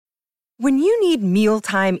When you need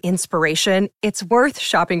mealtime inspiration, it's worth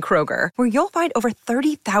shopping Kroger, where you'll find over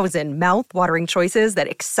 30,000 mouth-watering choices that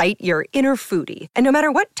excite your inner foodie. And no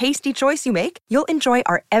matter what tasty choice you make, you'll enjoy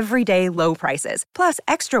our everyday low prices, plus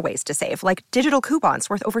extra ways to save, like digital coupons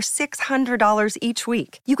worth over $600 each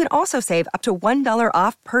week. You can also save up to $1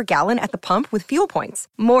 off per gallon at the pump with fuel points.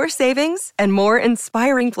 More savings and more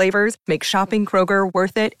inspiring flavors make shopping Kroger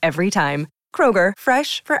worth it every time. Kroger,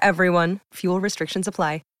 fresh for everyone. Fuel restrictions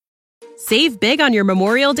apply. Save big on your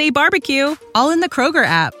Memorial Day barbecue, all in the Kroger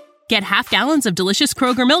app. Get half gallons of delicious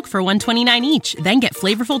Kroger milk for $1.29 each. Then get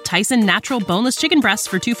flavorful Tyson natural boneless chicken breasts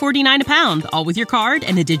for $2.49 a pound, all with your card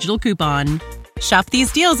and a digital coupon. Shop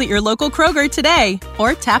these deals at your local Kroger today,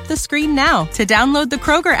 or tap the screen now to download the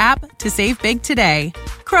Kroger app to save big today.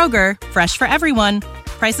 Kroger, fresh for everyone.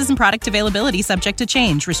 Prices and product availability subject to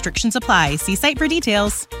change. Restrictions apply. See site for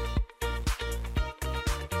details.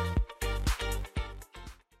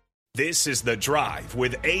 This is The Drive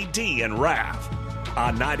with AD and Raf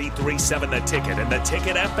on 93.7 The Ticket and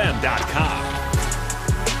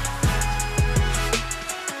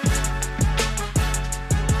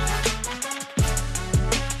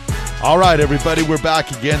theticketfm.com. All right, everybody, we're back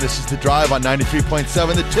again. This is The Drive on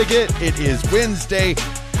 93.7 The Ticket. It is Wednesday.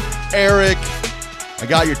 Eric, I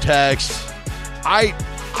got your text.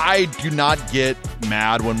 I do not get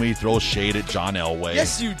mad when we throw shade at John Elway.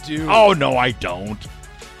 Yes, you do. Oh, no, I don't.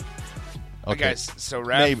 Okay, guys, so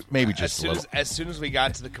Raph, maybe just a little. As soon as we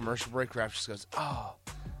got to the commercial break, Raph just goes, "Oh,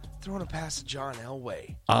 throwing a pass to John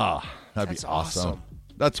Elway." That'd be awesome.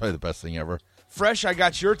 That's probably the best thing ever. Fresh, I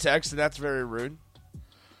got your text, and that's very rude.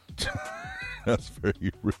 That's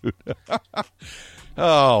very rude.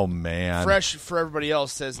 Oh, man. Fresh, for everybody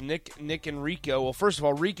else, says Nick and Rico. Well, first of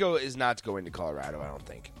all, Rico is not going to Colorado, I don't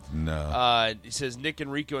think. No. He says Nick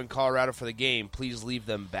and Rico in Colorado for the game. Please leave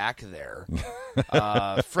them back there.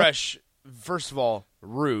 Fresh, first of all,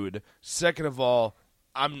 rude. Second of all,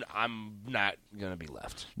 I'm not going to be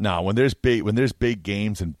left. No, when there's big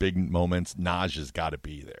games and big moments, Naj has got to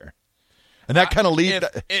be there. And that kind of leads.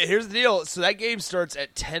 Here's the deal. So that game starts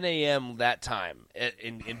at 10 a.m. that time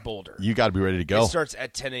in Boulder. You got to be ready to go. It starts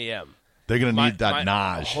at 10 a.m. They're going to need that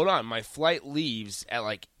Naj. Hold on. My flight leaves at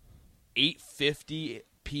like 8:50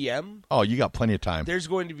 p.m. Oh, you got plenty of time. There's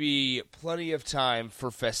going to be plenty of time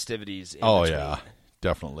for festivities in between. Yeah,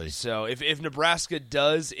 definitely. So if Nebraska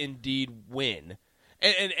does indeed win,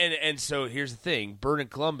 and so here's the thing, Bird in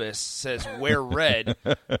Columbus says wear red.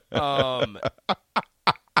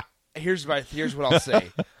 Here's what I'll say.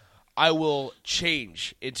 I will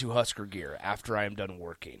change into Husker gear after I am done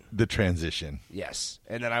working. The transition. Yes.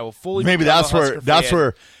 And then I will fully maybe that's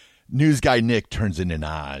where news guy Nick turns into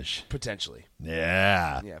Naj. Potentially.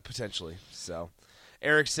 Yeah. Yeah, potentially. So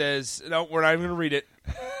Eric says, no, we're not even going to read it.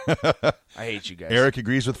 I hate you guys. Eric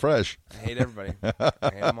agrees with Fresh. I hate everybody. I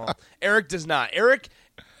hate them all. Eric does not. Eric,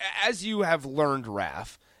 as you have learned,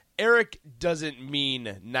 Raph, Eric doesn't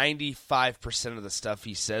mean 95% of the stuff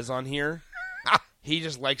he says on here. He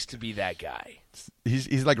just likes to be that guy.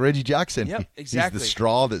 He's like Reggie Jackson. Yep, exactly. He's the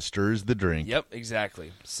straw that stirs the drink. Yep,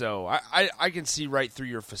 exactly. So I can see right through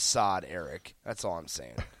your facade, Eric. That's all I'm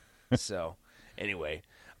saying. So anyway,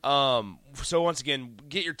 so once again,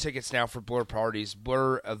 get your tickets now for Blur Parties,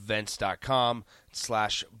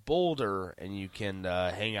 blurevents.com/Boulder, and you can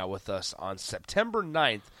hang out with us on September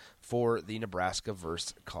 9th for the Nebraska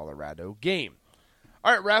versus Colorado game.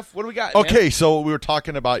 All right, Ref, what do we got? Okay, man? So we were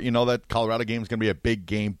talking about, that Colorado game is going to be a big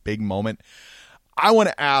game, big moment. I want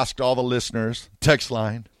to ask all the listeners, text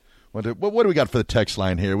line, what do we got for the text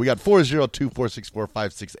line here? We got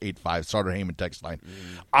 402-464-5685, Starter Heyman text line.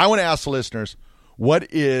 I want to ask the listeners,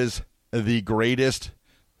 what is the greatest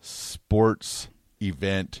sports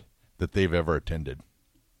event that they've ever attended?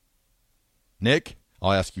 Nick,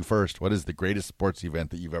 I'll ask you first. What is the greatest sports event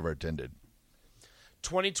that you've ever attended?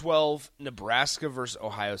 2012 Nebraska versus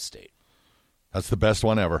Ohio State. That's the best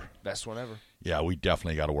one ever. Best one ever. Yeah, we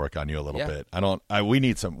definitely got to work on you a little bit. We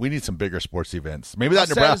need some bigger sports events. Maybe How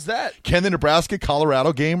that sad is that? Can the Nebraska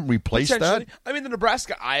Colorado game replace that? I mean, the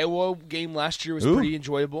Nebraska Iowa game last year was pretty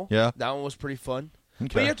enjoyable. Yeah, that one was pretty fun. Okay.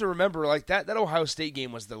 But you have to remember, like that Ohio State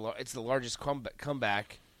game was the largest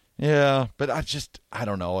comeback. Yeah, but I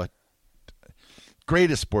don't know.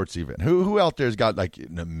 Greatest sports event. Who out there's got like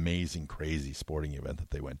an amazing, crazy sporting event that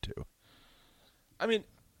they went to? I mean,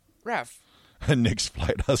 Raph. Nick's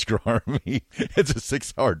Flight Husker Army. It's a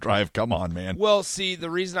 6-hour drive. Come on, man. Well, see,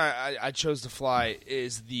 the reason I chose to fly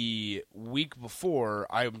is the week before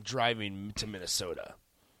I'm driving to Minnesota.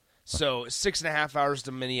 So 6.5 hours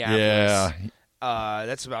to Minneapolis. Yeah.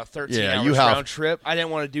 That's about 13 Yeah, hours you have- round trip. I didn't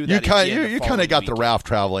want to do You that. kind of got the RAF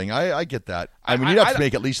traveling. I get that. I mean, you'd have to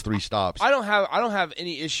make at least 3 stops. I don't have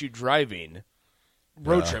any issue driving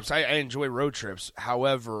road trips. I enjoy road trips.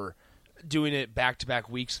 However, doing it back-to-back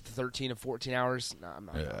weeks, 13 and 14 hours, no, I'm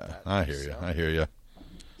not about that. I hear you.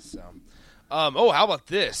 So, how about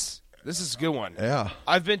this? This is a good one. Yeah.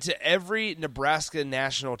 I've been to every Nebraska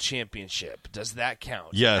national championship. Does that count?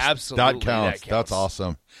 Yes, Absolutely. that counts. That's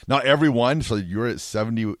awesome. Not everyone, so you're at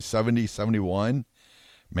 70, 71.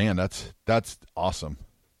 Man, that's awesome.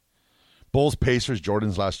 Bulls, Pacers,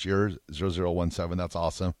 Jordan's last year, 0017. That's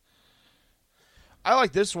awesome. I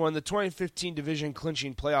like this one, the 2015 division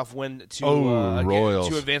clinching playoff win to Royals.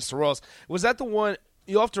 to advance the Royals. Was that the one?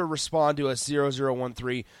 You'll have to respond to a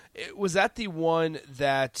 0013. Was that the one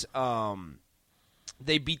that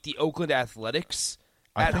they beat the Oakland Athletics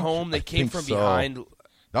at home? They came from behind.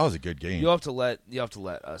 That was a good game. You'll have to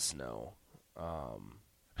let us know.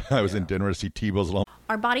 I was in Denver to see Tebow's alone.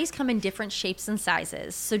 Our bodies come in different shapes and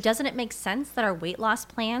sizes, so doesn't it make sense that our weight loss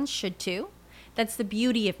plans should too? That's the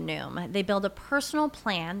beauty of Noom. They build a personal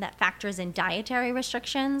plan that factors in dietary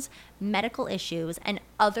restrictions, medical issues, and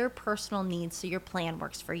other personal needs so your plan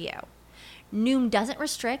works for you. Noom doesn't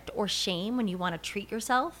restrict or shame when you want to treat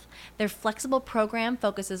yourself. Their flexible program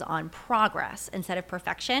focuses on progress instead of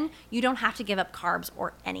perfection. You don't have to give up carbs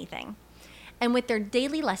or anything. And with their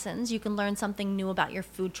daily lessons, you can learn something new about your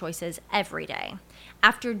food choices every day.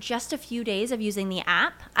 After just a few days of using the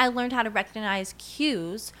app, I learned how to recognize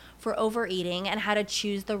cues for overeating and how to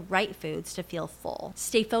choose the right foods to feel full.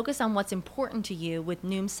 Stay focused on what's important to you with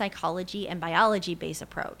Noom's psychology and biology-based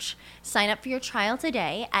approach. Sign up for your trial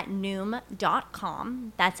today at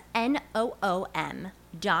Noom.com. That's Noom.com.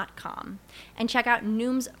 And check out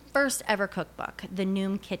Noom's first ever cookbook, The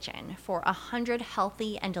Noom Kitchen, for 100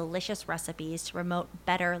 healthy and delicious recipes to promote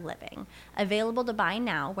better living. Available to buy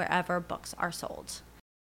now wherever books are sold.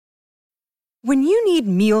 When you need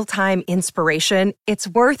mealtime inspiration, it's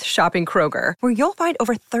worth shopping Kroger, where you'll find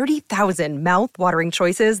over 30,000 mouth-watering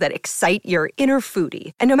choices that excite your inner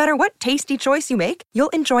foodie. And no matter what tasty choice you make, you'll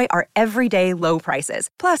enjoy our everyday low prices,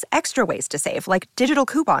 plus extra ways to save, like digital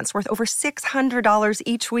coupons worth over $600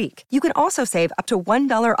 each week. You can also save up to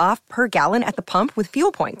 $1 off per gallon at the pump with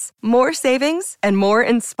fuel points. More savings and more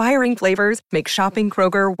inspiring flavors make shopping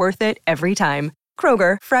Kroger worth it every time.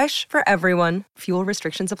 Kroger, fresh for everyone. Fuel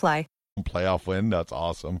restrictions apply. Playoff win. That's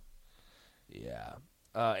awesome. Yeah.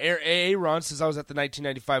 Ron says I was at the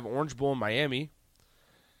 1995 Orange Bowl in Miami.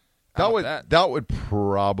 That would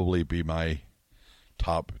probably be my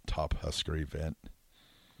top Husker event.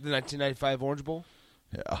 The 1995 Orange Bowl?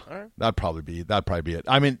 Yeah. All right. That'd probably be it.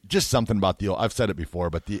 I mean, just something about the old, I've said it before,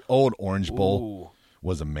 but the old Orange Bowl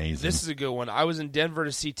was amazing. This is a good one. I was in Denver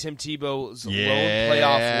to see Tim Tebow's lone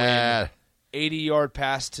playoff win. 80-yard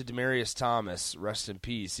pass to Demaryius Thomas. Rest in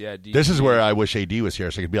peace. Yeah. This is where I wish AD was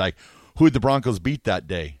here, so I could be like, who'd the Broncos beat that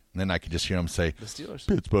day? And then I could just hear him say, the Steelers.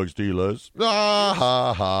 Pittsburgh Steelers. Ah,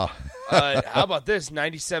 ha, ha. How about this?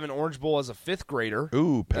 97 Orange Bowl as a fifth grader.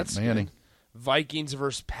 Ooh, Pat Manning. Good. Vikings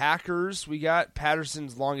versus Packers. We got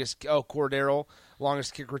Patterson's Cordero,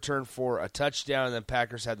 longest kick return for a touchdown, and then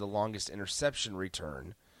Packers had the longest interception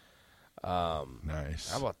return.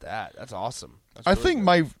 Nice. How about that? That's awesome. That's I really think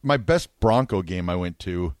good. my best Bronco game I went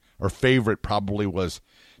to, or favorite probably, was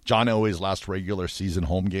John Elway's last regular season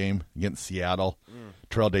home game against Seattle.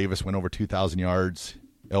 Terrell Davis went over 2,000 yards.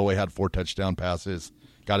 Elway had 4 touchdown passes,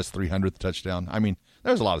 got his 300th touchdown. I mean,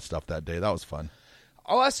 there was a lot of stuff that day. That was fun.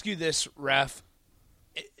 I'll ask you this, Ref.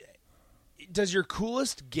 Does your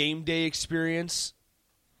coolest game day experience,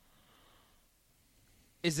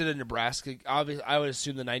 is it a Nebraska? Obviously, I would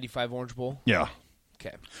assume the 95 Orange Bowl. Yeah.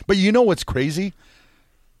 Okay. But you know what's crazy?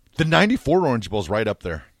 The 94 Orange Bowl's right up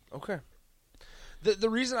there. Okay. The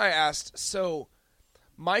reason I asked, so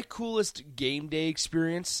my coolest game day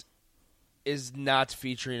experience is not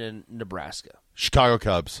featuring in Nebraska. Chicago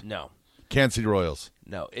Cubs. No. Kansas City Royals.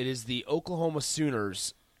 No. It is the Oklahoma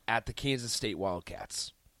Sooners at the Kansas State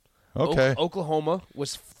Wildcats. Okay. Oklahoma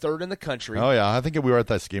was third in the country. Oh, yeah. I think we were at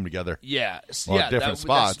that game together. Yeah. Well, different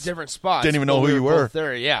spots. That's different spots. Didn't even know who you were. Both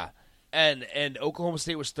there, yeah. And Oklahoma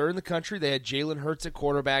State was third in the country. They had Jalen Hurts at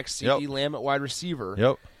quarterback, CeeDee Lamb at wide receiver.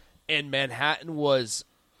 Yep. And Manhattan was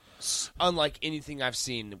unlike anything I've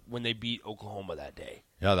seen when they beat Oklahoma that day.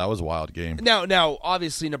 Yeah, that was a wild game. Now,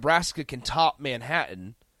 obviously, Nebraska can top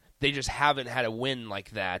Manhattan. They just haven't had a win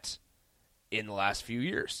like that in the last few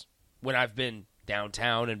years when I've been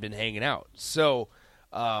downtown and been hanging out. So,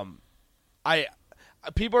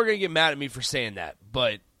 people are going to get mad at me for saying that,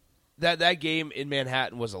 but that game in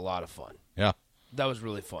Manhattan was a lot of fun. Yeah. That was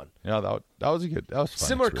really fun. Yeah, that was a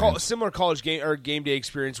fun Similar college game day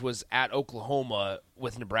experience was at Oklahoma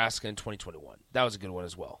with Nebraska in 2021. That was a good one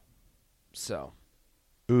as well. So,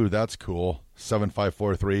 ooh, that's cool.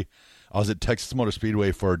 7543. I was at Texas Motor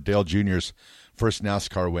Speedway for Dale Jr.'s first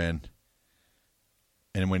NASCAR win.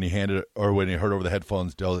 And when he heard over the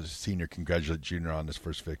headphones, Dale Sr. congratulated Jr. on his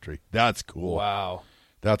first victory. That's cool. Wow.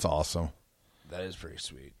 That's awesome. That is pretty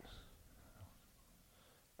sweet.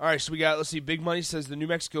 All right, so we got, let's see, Big Money says the New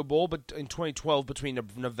Mexico Bowl but in 2012 between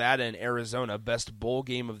Nevada and Arizona, best bowl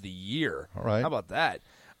game of the year. All right. How about that?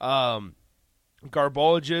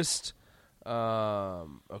 Garbologist,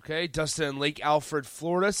 okay, Dustin in Lake Alfred,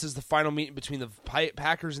 Florida, says the final meeting between the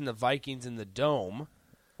Packers and the Vikings in the Dome.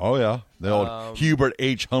 Oh, yeah. The old Hubert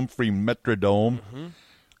H. Humphrey Metrodome. Mm-hmm.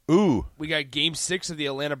 Ooh. We got Game 6 of the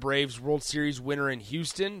Atlanta Braves World Series winner in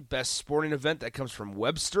Houston. Best sporting event, that comes from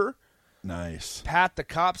Webster. Nice. Pat the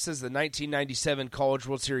Cop says the 1997 College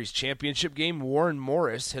World Series championship game, Warren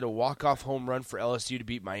Morris hit a walk-off home run for LSU to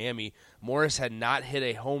beat Miami. Morris had not hit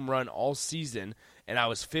a home run all season, and I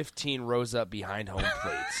was 15 rows up behind home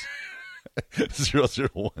plates.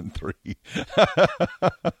 0013.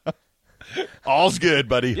 All's good,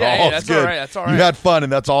 buddy. Yeah, All's that's good. all right. That's all right. You had fun,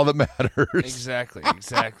 and that's all that matters. Exactly.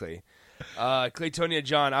 Claytonia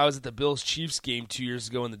John, I was at the Bills-Chiefs game 2 years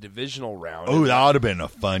ago in the divisional round. Oh, that would have been a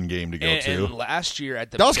fun game to go to. And last year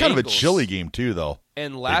at the That was Bengals, kind of a chilly game, too, though.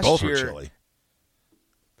 And They last both year, were chilly.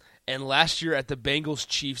 And last year at the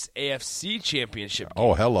Bengals-Chiefs AFC championship game,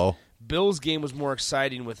 Oh, hello. Bills game was more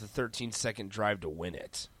exciting with a 13-second drive to win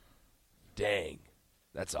it. Dang.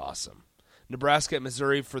 That's awesome. Nebraska at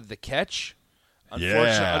Missouri for the catch.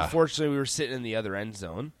 Unfortunately, we were sitting in the other end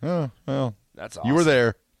zone. Oh, well. That's awesome. You were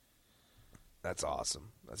there. That's awesome.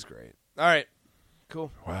 That's great. All right.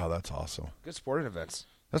 Cool. Wow, that's awesome. Good sporting events.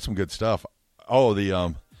 That's some good stuff. Oh,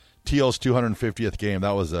 the TL's 250th game.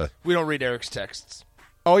 That was a... We don't read Eric's texts.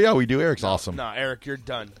 Oh, yeah, we do. Eric's awesome. No, Eric, you're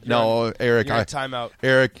done. Eric, you're timeout.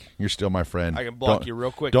 Eric, you're still my friend. I can block you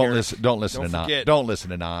real quick. Don't Eric. listen. Don't listen Don't to forget. Naj. Don't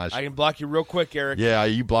listen to Naj. I can block you real quick, Eric. Yeah,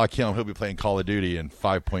 you block him, he'll be playing Call of Duty in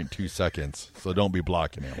 5.2 seconds. So don't be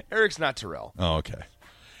blocking him. Eric's not Terrell. Oh, okay.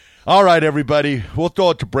 All right, everybody. We'll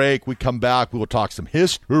throw it to break. We come back. We will talk some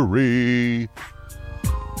history.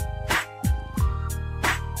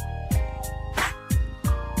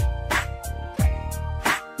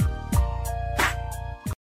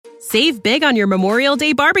 Save big on your Memorial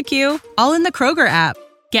Day barbecue, all in the Kroger app.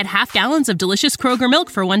 Get half gallons of delicious Kroger milk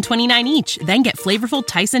for $1.29 each. Then get flavorful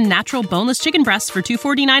Tyson natural boneless chicken breasts for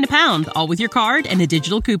 $2.49 a pound, all with your card and a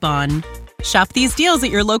digital coupon. Shop these deals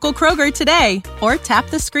at your local Kroger today, or tap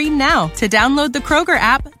the screen now to download the Kroger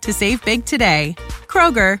app to save big today.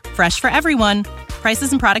 Kroger, fresh for everyone.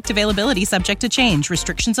 Prices and product availability subject to change.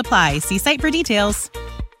 Restrictions apply. See site for details.